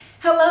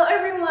Hello,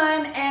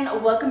 everyone,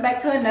 and welcome back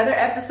to another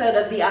episode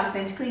of the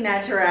Authentically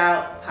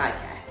Natural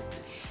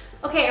podcast.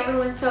 Okay,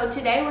 everyone, so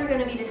today we're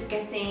going to be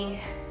discussing,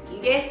 you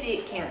guessed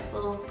it,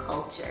 cancel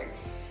culture.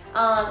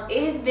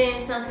 It has been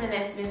something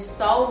that's been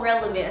so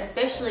relevant,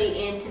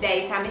 especially in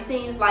today's time. It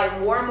seems like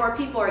more and more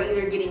people are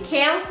either getting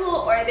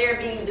canceled or they're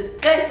being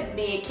discussed as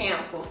being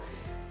canceled.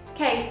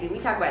 Casey, we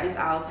talk about this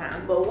all the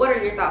time, but what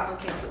are your thoughts on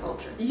cancel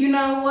culture? You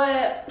know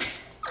what?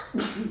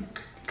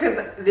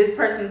 Because this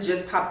person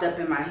just popped up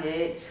in my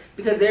head,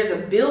 because there's a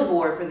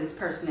billboard for this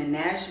person in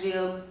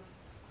Nashville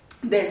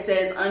that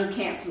says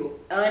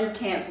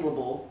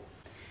uncancelable.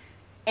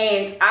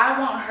 And I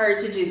want her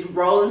to just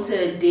roll into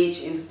a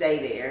ditch and stay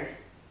there.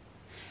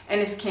 And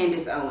it's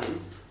Candace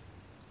Owens.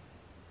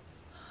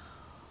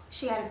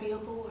 She got a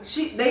billboard.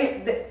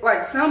 They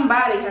like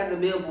somebody has a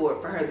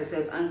billboard for her that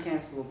says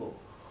uncancelable.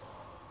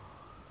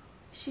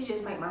 She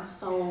just make my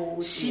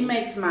soul. She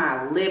makes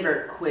my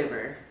liver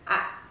quiver.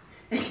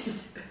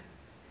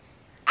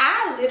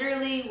 I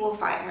literally will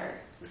fight her.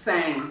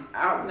 Same.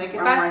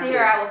 If I see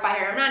her, I will fight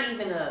her.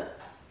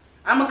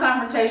 I'm a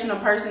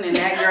confrontational person, and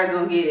that girl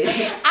gonna get it.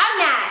 I'm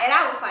not, and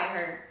I will fight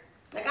her.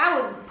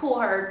 I would pull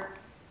her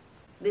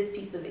this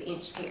piece of an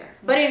inch hair.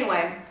 But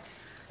anyway,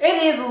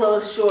 it is a little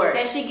short.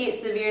 That she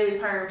gets severely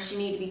permed. She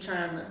need to be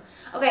trying to.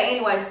 Okay.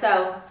 Anyway,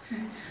 so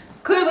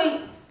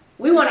clearly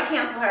we want to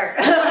cancel her.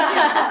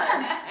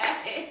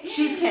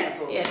 She's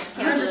canceled. Yeah, she's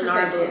canceled in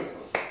our book.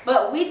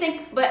 But we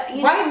think,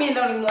 white men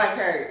don't even like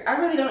her. I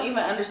really don't even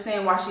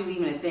understand why she's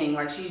even a thing.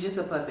 Like, she's just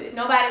a puppet.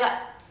 Nobody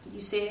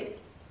you said.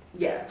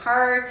 Yeah.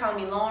 Her,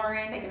 Toni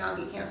Lauren, they can all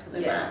get canceled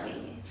in my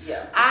opinion.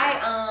 Yeah.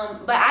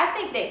 But I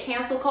think that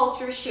cancel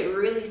culture should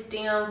really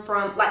stem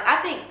from, I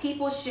think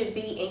people should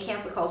be in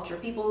cancel culture.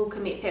 People who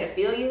commit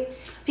pedophilia,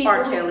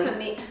 people who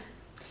commit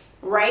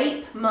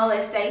rape,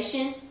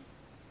 molestation.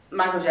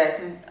 Michael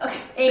Jackson.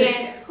 Okay.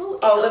 And who?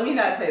 Oh, let me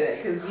not say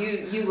that, because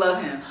you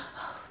love him.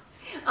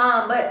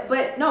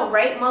 But no,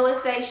 rape,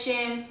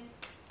 molestation,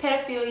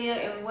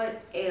 pedophilia, and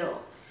what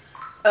else?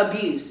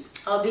 Abuse. Is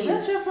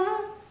that your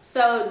phone?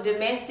 So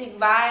domestic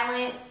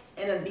violence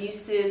and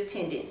abusive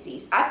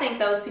tendencies. I think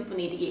those people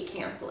need to get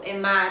canceled,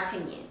 in my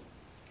opinion.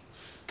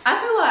 I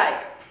feel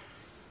like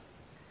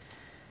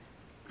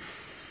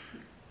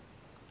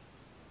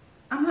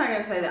I'm not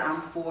gonna say that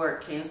I'm for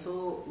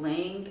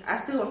canceling. I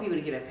still want people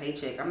to get a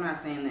paycheck. I'm not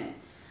saying that.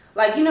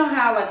 Like, you know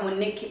how, like, when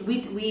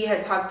we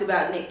had talked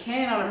about Nick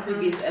Cannon on a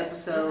previous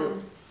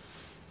episode,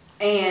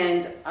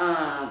 and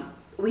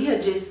we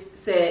had just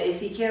said, is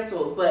he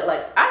canceled? But,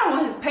 like, I don't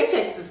want his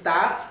paychecks to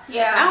stop.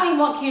 Yeah. I don't even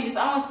want Candace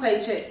Owens'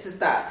 paychecks to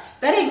stop.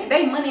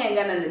 They money ain't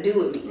got nothing to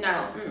do with me.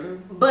 No.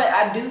 Mm-mm. But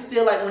I do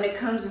feel like when it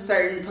comes to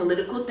certain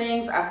political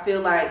things, I feel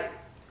like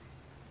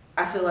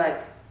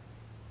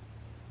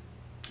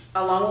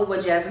along with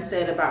what Jasmine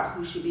said about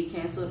who should be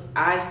canceled,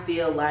 I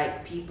feel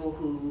like people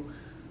who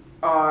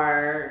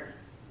are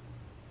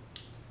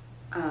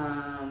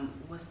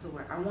what's the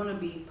word? I want to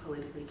be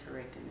politically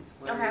correct in this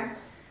word. Okay.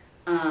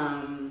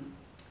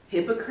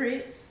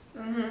 Hypocrites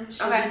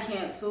should be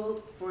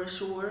canceled for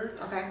sure.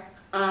 Okay.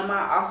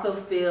 I also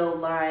feel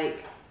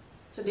like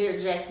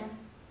Derrick Jackson.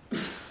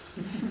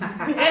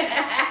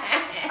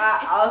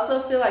 I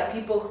also feel like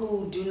people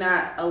who do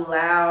not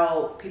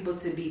allow people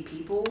to be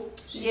people.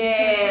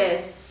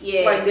 Yes.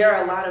 Like, there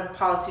are a lot of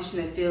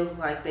politicians that feel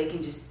like they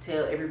can just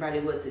tell everybody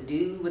what to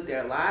do with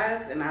their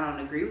lives, and I don't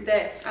agree with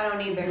that. I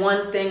don't either.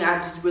 One thing I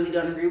just really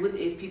don't agree with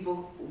is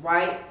people,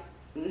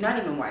 not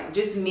even white,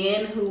 just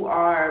men who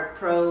are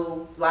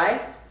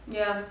pro-life.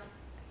 Yeah.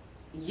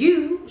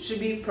 You should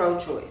be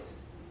pro-choice.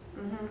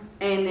 Mm-hmm.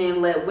 And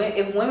then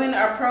if women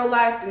are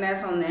pro-life, then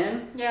that's on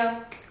them.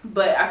 Yeah.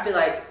 But I feel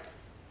like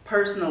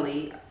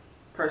personally,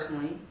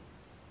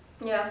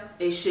 yeah,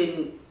 it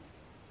shouldn't.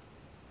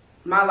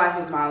 My life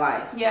is my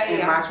life. Yeah,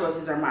 and my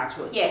choices are my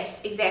choices.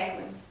 Yes,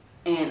 exactly.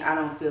 And I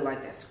don't feel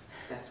like that's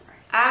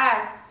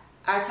right.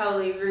 I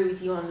totally agree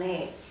with you on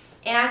that.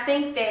 And I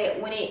think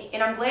that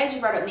and I'm glad you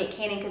brought up Nick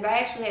Cannon, because I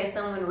actually had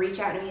someone reach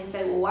out to me and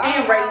say, well, why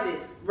and are y'all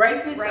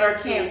racists are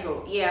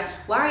canceled. Yeah.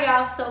 Why are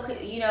y'all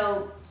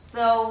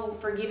so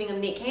forgiving of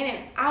Nick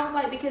Cannon? I was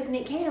like, because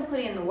Nick Cannon put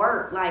in the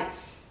work. Like,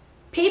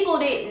 people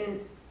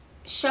didn't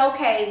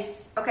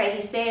showcase. Okay,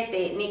 he said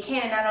that Nick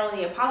Cannon not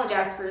only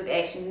apologized for his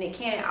actions, Nick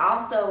Cannon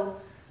also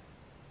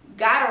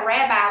got a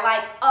rabbi,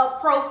 like a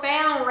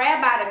profound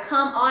rabbi, to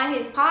come on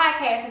his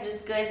podcast and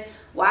discuss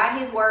why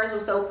his words were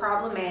so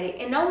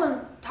problematic. And no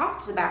one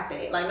talks about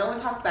that. Like, no one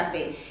talked about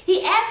that.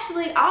 He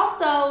actually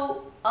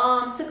also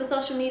took a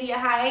social media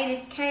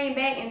hiatus, came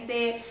back and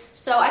said,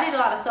 so I did a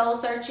lot of soul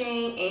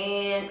searching,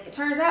 and it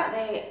turns out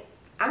that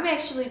I'm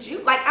actually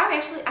Jew. Like, I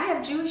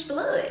have Jewish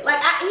blood.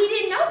 Like, he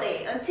didn't know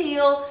that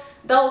until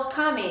those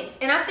comments.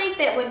 And I think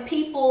that when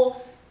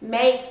people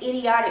make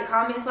idiotic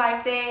comments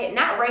like that,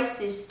 not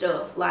racist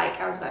stuff, like,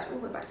 about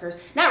to curse,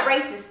 not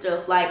racist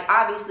stuff, like,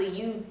 obviously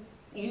you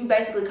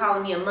basically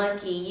calling me a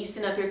monkey, you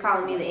sitting up here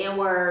calling me the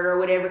N-word or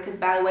whatever, because,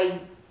 by the way,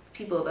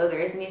 people of other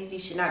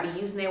ethnicities should not be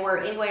using that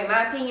word anyway, in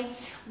my opinion.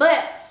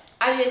 But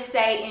I just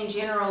say in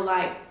general,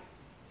 like,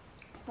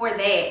 for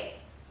that,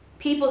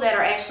 people that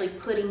are actually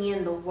putting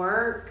in the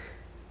work,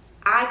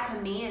 I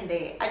commend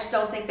that. I just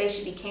don't think they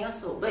should be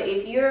canceled. But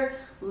if you're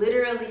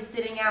literally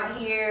sitting out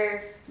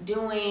here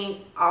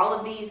doing all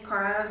of these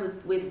crimes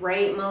with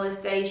rape,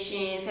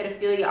 molestation,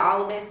 pedophilia,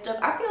 all of that stuff,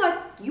 I feel like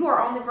you are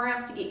on the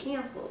grounds to get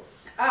canceled.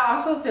 I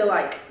also feel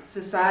like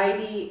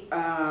society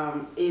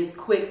is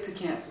quick to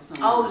cancel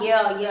someone. Oh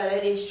yeah,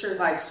 that is true.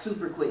 Like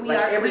super quick. We like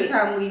are every quick.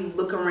 time we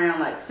look around,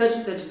 like such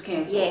and such is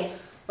canceled.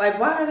 Yes. Like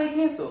why are they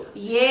canceled?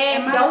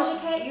 Yeah,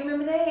 Doja Cat, you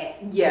remember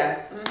that?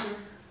 Yeah.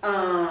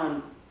 Mm-hmm.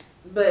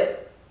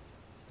 But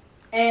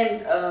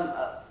and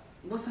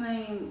what's her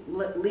name?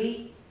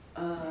 Lee.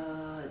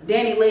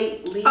 Danny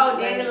Lee. Oh,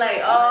 Danny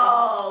Lee.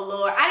 Oh,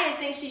 Lord. I didn't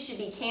think she should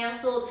be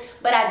canceled,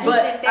 but I do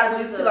think that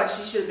I do feel like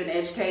she should have been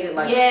educated.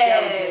 Like,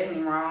 that was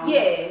definitely wrong.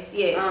 Yes.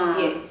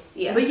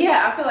 Yeah. But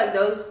yeah, I feel like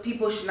those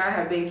people should not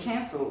have been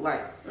canceled.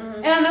 Like,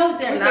 and I know that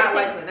they're not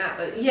like, not,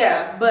 but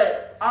yeah,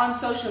 but on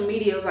social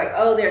media, it's like,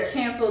 oh, they're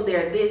canceled,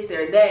 they're this,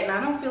 they're that, and I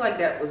don't feel like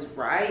that was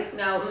right.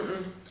 No.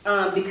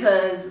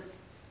 Because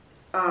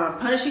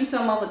punishing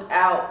someone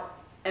without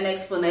an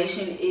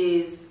explanation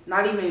is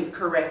not even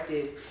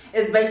corrective.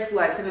 It's basically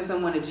like sending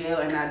someone to jail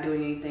and not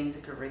doing anything to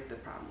correct the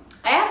problem.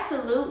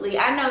 Absolutely.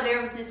 I know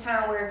there was this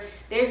time where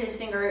there's this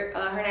singer,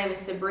 her name is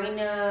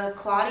Sabrina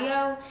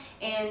Claudio,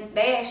 and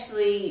they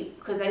actually,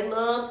 because they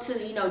love to,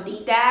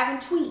 deep dive in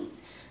tweets,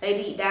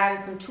 they deep dive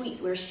in some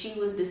tweets where she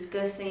was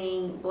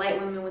discussing black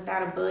women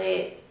without a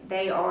butt.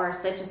 They are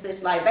such and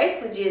such, like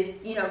basically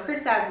just,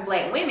 criticizing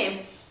black women.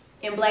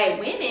 And black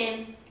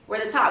women were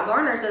the top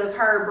garners of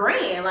her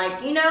brand, like,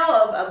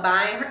 of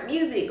buying her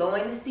music,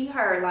 going to see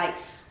her, like,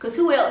 because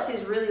who else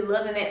is really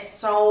loving that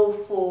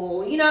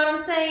soulful, you know what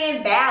I'm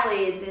saying,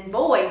 ballads and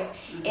voice.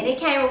 Mm-hmm. And it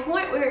came to a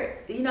point where,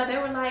 they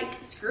were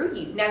like, screw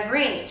you. Now,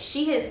 granted,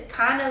 she has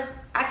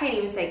I can't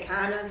even say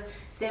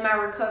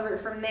semi-recovered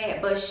from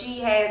that, but she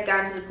has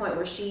gotten to the point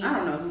where she's... I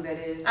don't know who that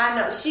is. I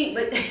know,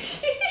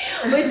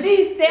 but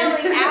she's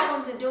selling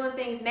albums and doing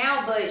things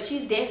now, but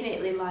she's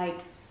definitely, like,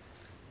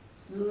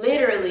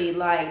 literally,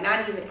 like,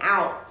 not even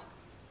out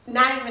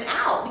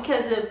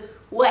because of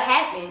what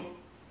happened.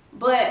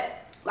 But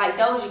like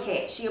Doja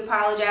Cat, she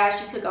apologized,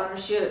 she took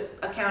ownership,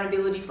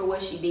 accountability for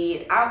what she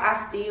did.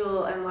 I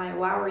still am like,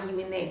 why were you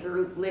in that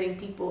group letting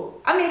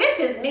people, I mean, that's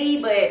just me,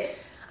 but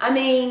I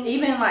mean,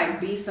 even like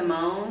B.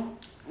 Simone,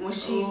 when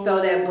she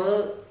stole that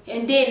book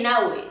and didn't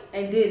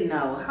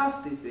know, how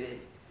stupid.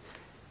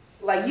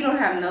 Like, you don't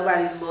have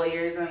nobody's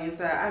lawyers on your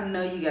side. I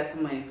know you got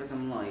some money for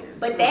some lawyers.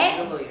 But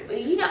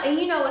you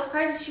know what's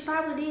crazy? She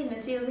probably didn't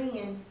until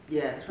then.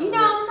 Yeah. You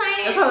know what I'm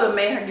saying? That's probably what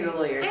made her get a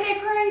lawyer. Ain't that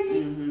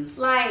crazy? Mm-hmm.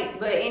 Like,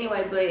 but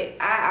anyway, but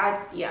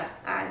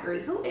I agree.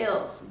 Who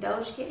else?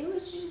 Doja Cat. Who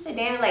did you just say?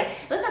 Danny Lay.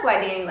 Let's talk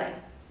about Danny Lay.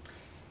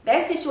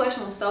 That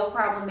situation was so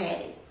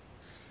problematic.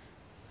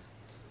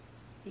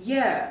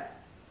 Yeah.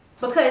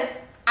 Because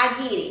I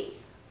get it.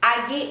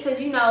 Because,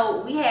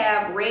 we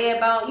have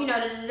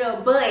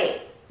Redbone,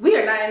 but... We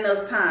are not in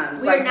those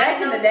times. Like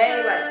back in the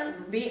day,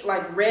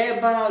 like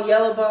Redbone,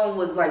 Yellowbone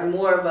was like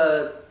more of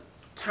a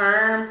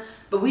term,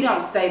 but we don't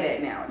say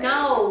that nowadays.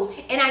 No,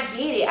 and I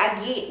get it.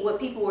 I get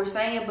what people were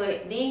saying,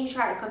 but then you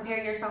try to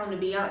compare your song to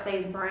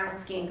Beyonce's Brown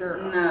Skin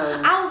Girl.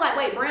 No. I was like,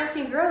 wait, Brown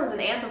Skin Girl is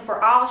an anthem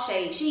for all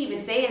shades. She even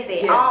says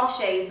that, all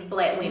shades of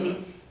black women.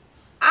 Mm-hmm.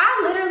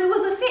 I literally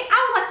was offended.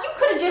 I was like, you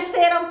could have just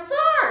said, I'm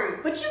sorry,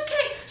 but you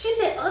can't. She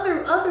said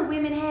other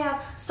women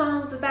have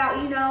songs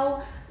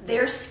about,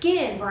 their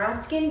skin,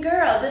 brown skin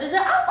girl. I was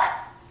like,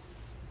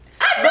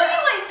 I know you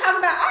ain't talking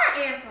about our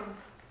anthem.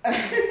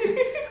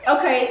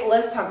 Okay,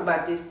 let's talk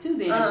about this too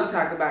then. If we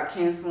talk about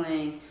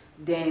canceling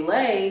Danny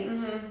Lay,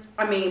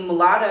 I mean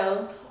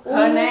Mulatto,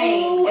 her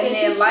name, and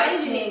then light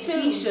skinned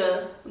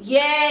Keisha.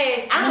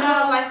 Yes, I don't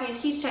know if light skinned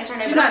Keisha changed her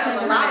name. She's not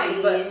changing her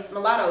name, but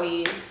Mulatto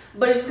is.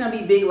 But it's just gonna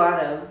be Big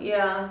Lotto.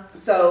 Yeah.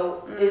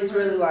 So it's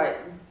really like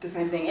the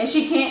same thing, and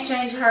she can't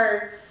change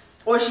her.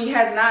 Or she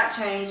has not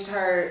changed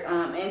her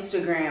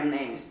Instagram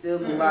name. It's still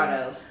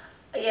Mulatto.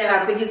 Yeah. And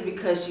I think it's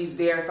because she's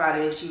verified.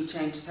 And if she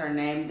changes her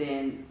name,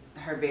 then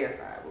her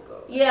verified will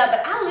go. Yeah,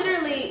 but I was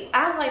like,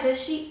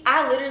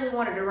 I literally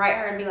wanted to write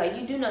her and be like,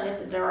 you do know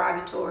that's a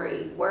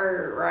derogatory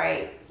word,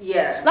 right?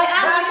 Yeah. Like,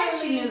 I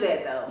think she knew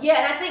that, though.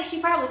 Yeah, and I think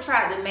she probably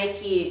tried to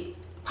make it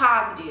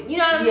positive. You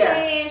know what I'm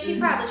saying? She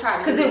probably tried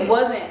to. Because it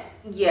wasn't.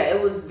 Yeah,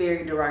 it was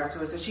very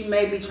derogatory. So she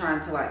may be trying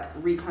to like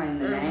reclaim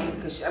the name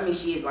because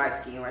she is light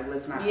skinned. Like,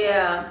 let's not.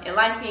 Yeah, and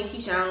light skinned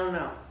Keisha, I don't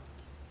know.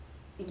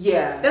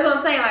 Yeah, that's what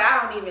I'm saying. Like,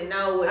 I don't even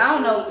know what. I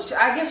don't know.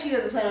 I guess she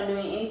doesn't plan on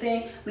doing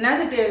anything. Not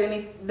that there's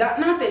any.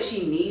 Not that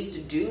she needs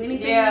to do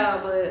anything. Yeah,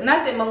 but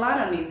not that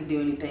Mulatto needs to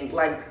do anything.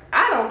 Like,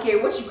 I don't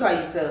care what you call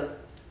yourself.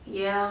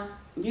 Yeah,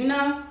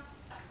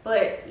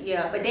 But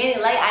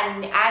Danny Lay,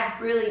 I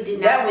really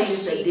did not. That was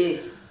just a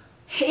diss.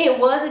 It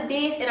was a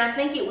diss, and I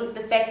think it was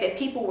the fact that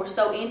people were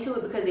so into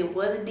it because it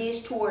was a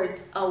diss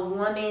towards a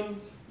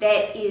woman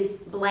that is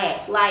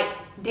black. Like,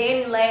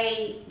 Danny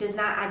Lay does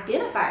not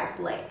identify as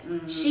black.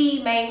 Mm-hmm.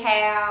 She may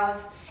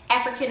have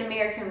African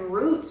American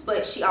roots,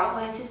 but she also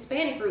has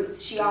Hispanic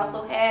roots. She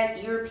also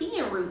has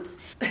European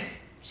roots.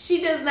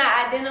 she does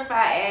not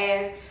identify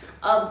as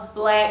a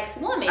black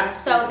woman.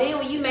 So then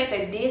when you make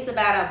a diss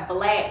about a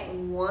black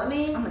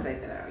woman, I'm gonna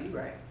take that out. You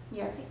right?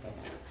 Yeah, take that out.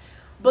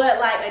 But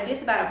like a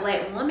diss about a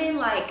black woman,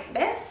 like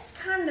that's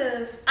kind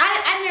of.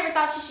 I never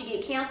thought she should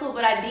get canceled,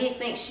 but I did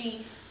think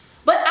she.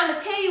 But I'm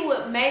gonna tell you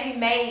what maybe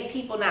made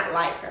people not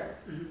like her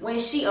when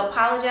she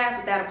apologized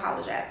without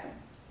apologizing.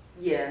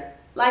 Yeah.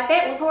 Like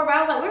that was horrible.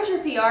 I was like, "Where's your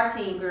PR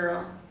team,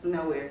 girl?"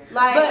 Nowhere.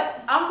 Like,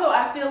 but also,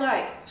 I feel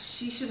like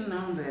she should have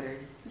known better.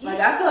 Yeah.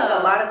 Like I feel like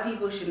a lot of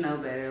people should know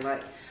better.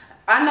 Like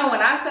I know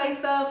when I say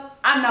stuff,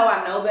 I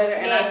know better,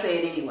 and I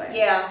say it anyway.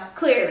 Yeah,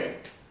 clearly.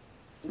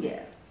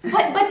 Yeah.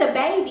 But the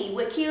baby,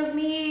 what kills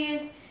me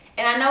is,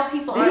 and I know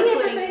people Did aren't he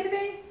ever putting. say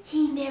anything?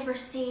 He never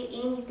said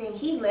anything.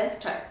 He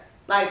left her.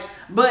 Like,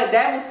 but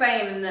that was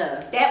saying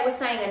enough. That was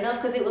saying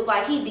enough because it was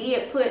like he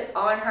did put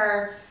on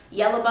her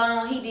yellow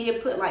bone. He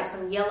did put like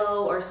some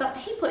yellow or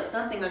something. He put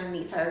something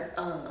underneath her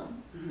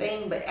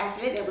thing. But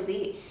after that was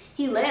it.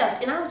 He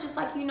left, and I was just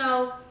like,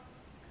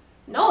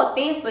 no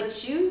offense,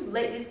 but you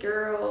let this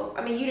girl.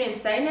 I mean, you didn't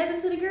say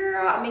nothing to the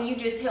girl. I mean, you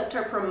just helped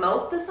her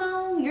promote the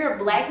song. You're a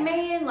black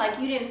man. Like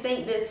you didn't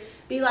think to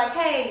be like,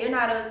 hey, you're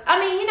not a. I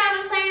mean, you know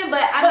what I'm saying?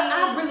 But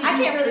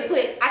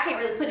I can't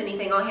really put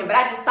anything on him. But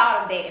I just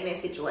thought of that in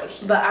that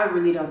situation. But I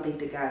really don't think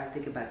the guys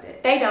think about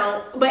that. They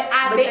don't. But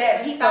I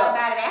bet he thought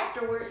about it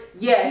afterwards.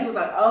 Yeah, he was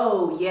like,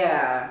 oh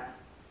yeah.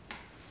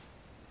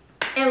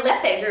 And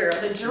left that girl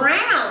to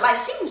drown. Like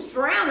she was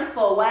drowning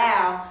for a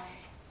while.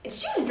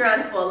 She was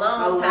drowning for a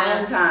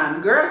long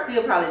time. Girl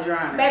still probably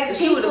drowning. Baby, if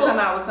she would have come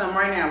out with something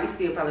right now, we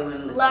still probably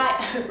wouldn't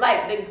listen.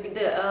 Like the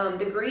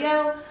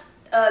Griot,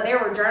 there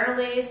were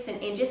journalists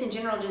and just in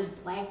general, just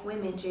black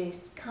women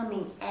just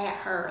coming at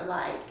her.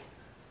 Like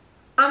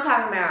I'm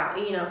talking about,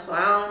 so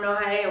I don't know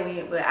how that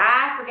went, but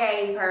I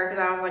forgave her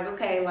because I was like,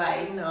 okay,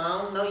 like I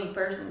don't know you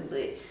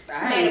personally, but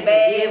I ain't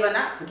forgive or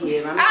not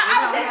forgive. I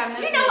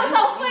mean, you know what's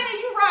so funny?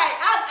 You're right.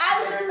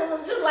 I literally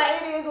was just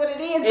like, it is what it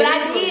is.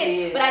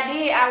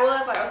 I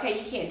was like, okay,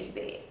 you can't do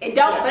that. And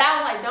don't. Yeah. But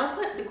I was like, don't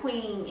put the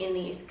queen in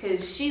this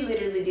because she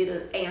literally did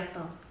an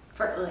anthem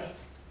for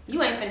us.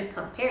 You ain't finna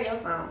compare your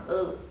song.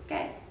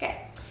 Okay.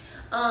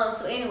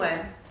 So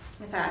anyway,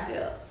 that's how I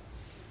feel.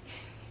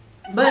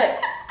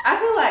 But I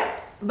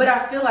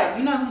feel like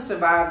you know who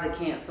survives a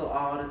cancel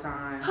all the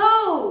time?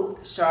 Who?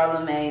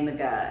 Charlamagne the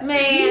God.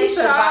 Man,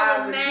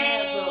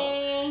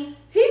 Charlamagne.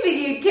 He be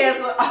getting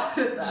canceled all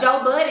the time.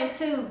 Joe Budden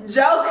too.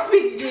 Joe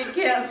be getting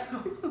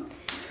canceled.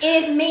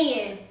 It's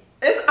men.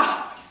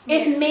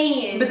 It's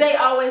men. But they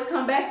always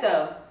come back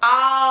though.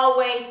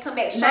 Always come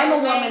back. Name a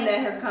woman that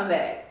has come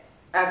back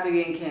after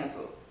getting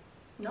canceled.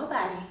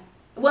 Nobody.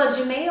 Well,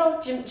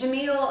 Jamil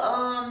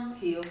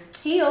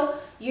Hill.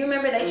 You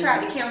remember they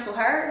tried to cancel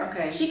her?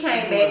 Okay. She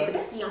came back, but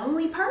that's the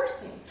only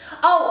person.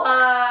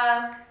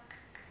 Oh,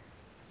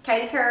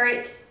 Katie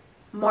Couric,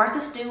 Martha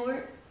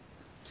Stewart.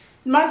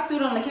 Martha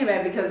Stewart only came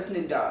back because of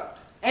Snoop Dogg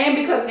and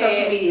because of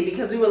social media.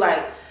 Because we were like,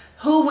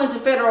 who went to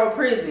federal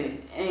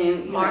prison?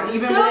 And Martha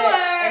you remember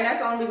that? And that's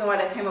the only reason why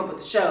they came up with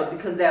the show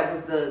because that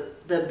was the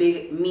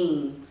big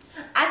meme.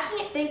 I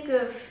can't think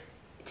of,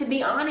 to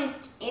be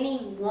honest, any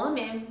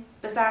woman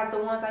besides the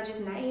ones I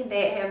just named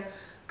that have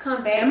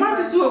come back. And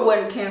Martha Stewart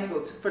wasn't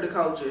canceled for the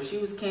culture. She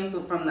was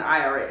canceled from the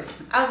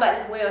IRS. I was about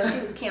to say, well,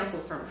 she was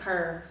canceled from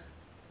her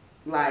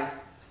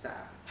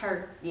lifestyle.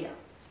 Her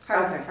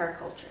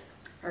culture.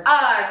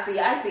 I see. They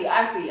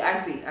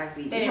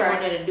didn't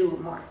want nothing to do with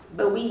Martha,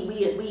 but we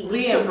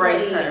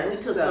embraced her. We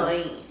took her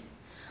in.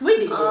 We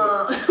did.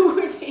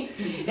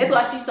 That's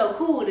why she's so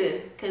cool with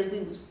us, because we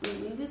was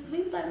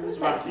like, it was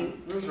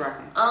rocking. It was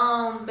rocking.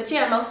 But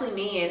yeah, mostly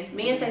men.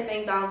 Men say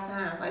things all the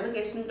time. Like, look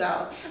at Snoop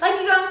Dogg. Like,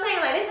 you know what I'm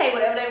saying? Like, they say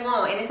whatever they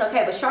want, and it's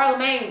okay. But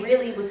Charlamagne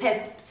really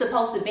has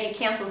supposed to have been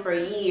canceled for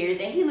years,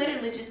 and he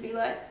literally just be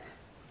like,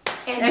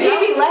 and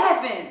he be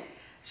laughing.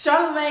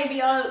 Charlamagne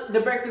be on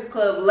the Breakfast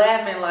Club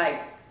laughing like,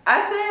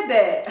 I said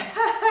that.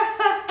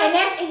 And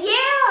that's,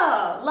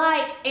 yeah.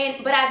 Like,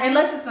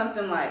 unless it's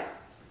something like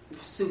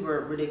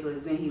super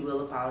ridiculous, then he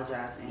will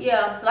apologize. When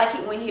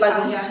he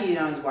cheated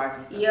on his wife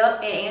and stuff.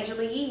 Yep, and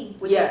Angela Yee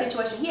with the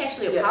situation, he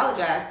actually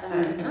apologized to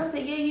her, and I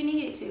said, yeah, you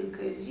needed to,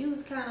 because you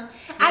was kind of,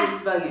 I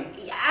was bugging.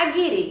 I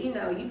get it, you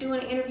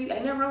doing an interview.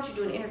 Ain't nothing wrong with you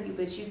doing an interview,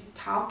 but you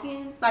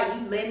talking like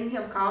you letting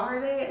him call her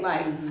that.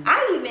 Like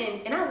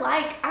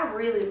I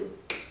really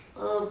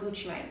love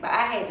Gucci Mane, but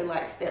I had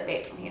to step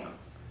back from him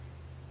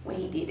when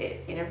he did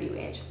that interview with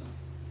Angela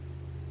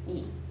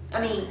Yee.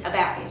 I mean,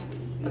 about Angela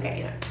Yee.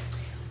 Okay,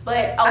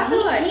 But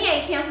he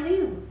ain't canceled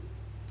you.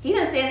 He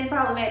done said some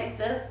problematic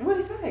stuff.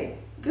 What'd he say?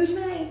 Gucci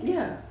Mane?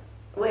 Yeah.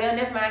 Well,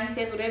 never mind. He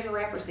says whatever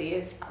rapper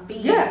says.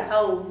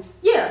 Hoes.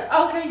 Yeah.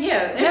 Okay.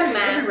 Yeah. Never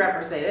mind. Every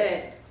rapper say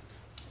that.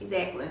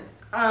 Exactly.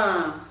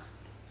 But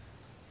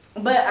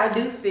I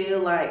do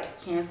feel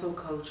like cancel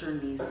culture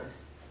needs to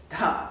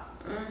stop.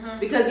 Mm-hmm.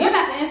 Because you're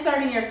just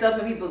inserting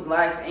yourself in people's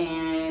life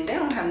and they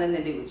don't have nothing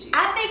to do with you.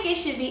 I think it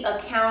should be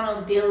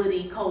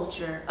accountability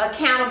culture,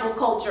 accountable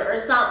culture or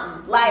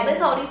something. Like,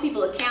 let's hold these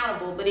people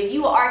accountable. But if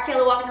you are R.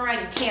 Kelly walking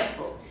around, you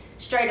cancel.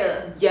 Straight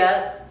up.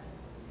 Yep.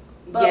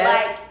 But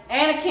like,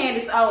 and a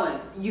Candace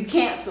Owens, you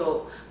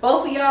cancel.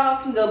 Both of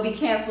y'all can go be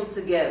canceled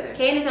together.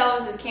 Candace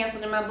Owens is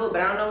canceled in my book,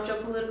 but I don't know what your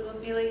political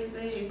affiliations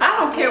is. I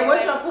don't care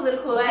what your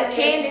political but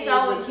affiliation Candace is,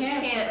 Owens but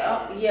is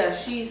canceled. oh, yeah,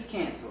 she's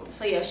canceled.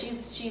 So yeah,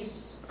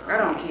 she's. I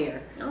don't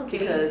care. I don't care.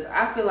 Because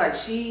I feel like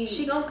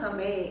she gonna come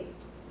back.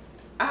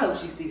 I hope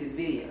she see this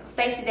video.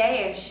 Stacey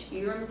Dash,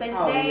 you remember Stacey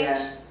Oh, Dash?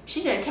 yeah.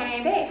 She done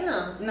came back,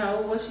 huh?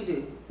 No, what she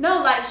do?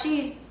 No, like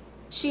she's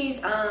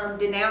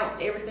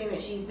denounced everything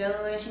that she's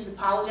done. She's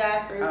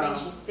apologized for everything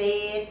she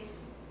said.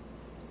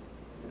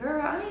 Girl,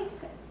 I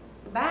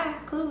ain't. Bye,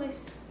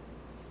 clueless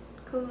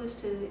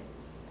to it.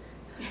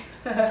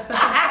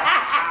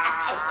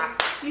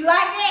 You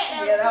like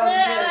that? Yeah,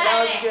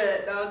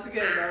 that was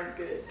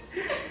good.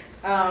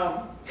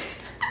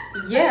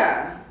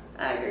 Yeah.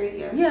 I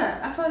agree. Yeah,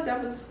 I feel like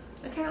that was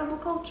Accountable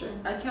culture.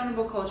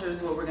 accountable culture is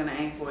what we're gonna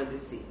aim for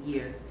this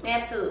year,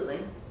 Absolutely.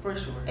 for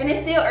sure. And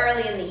it's still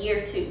early in the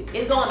year too.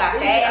 It's going by I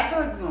fast. feel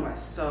like it's going by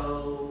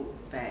so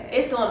fast.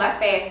 It's going by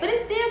fast, but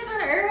it's still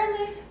kind of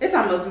early. It's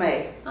almost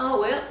May.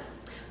 Oh well.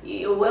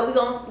 Yeah,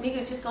 well, we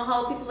just gonna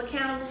hold people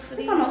accountable for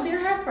It's these. almost your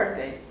half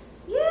birthday.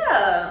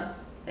 Yeah.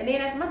 And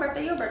then after my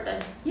birthday, your birthday.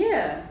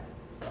 Yeah.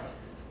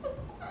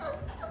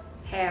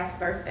 Half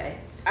birthday.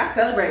 I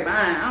celebrate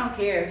mine. I don't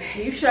care.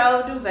 You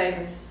sure do,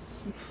 baby.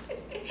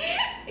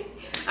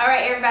 All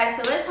right, everybody.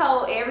 So let's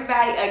hold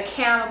everybody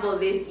accountable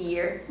this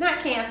year. Not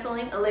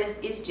canceling unless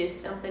it's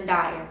just something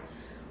dire,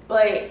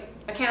 but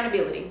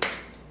accountability.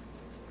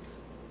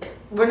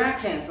 We're not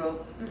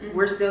canceled.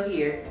 We're still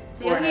here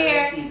Still for another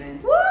here. season.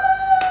 Woo!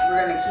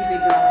 We're gonna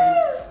keep it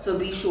going. So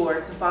be sure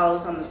to follow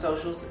us on the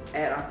socials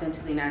at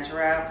Authentically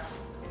Natural.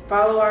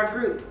 Follow our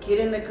group. Get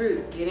in the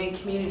group. Get in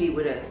community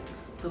with us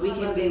so we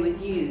can be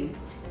with you.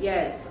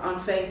 Yes, on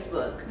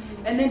Facebook.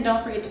 And then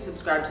don't forget to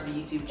subscribe to the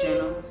YouTube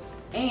channel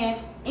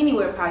and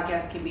anywhere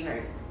podcasts can be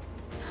heard.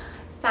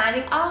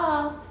 Signing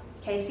off.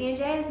 Casey and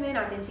Jasmine,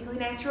 Authentically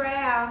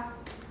Natural.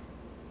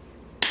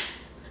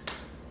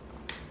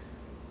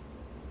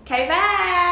 Okay, bye.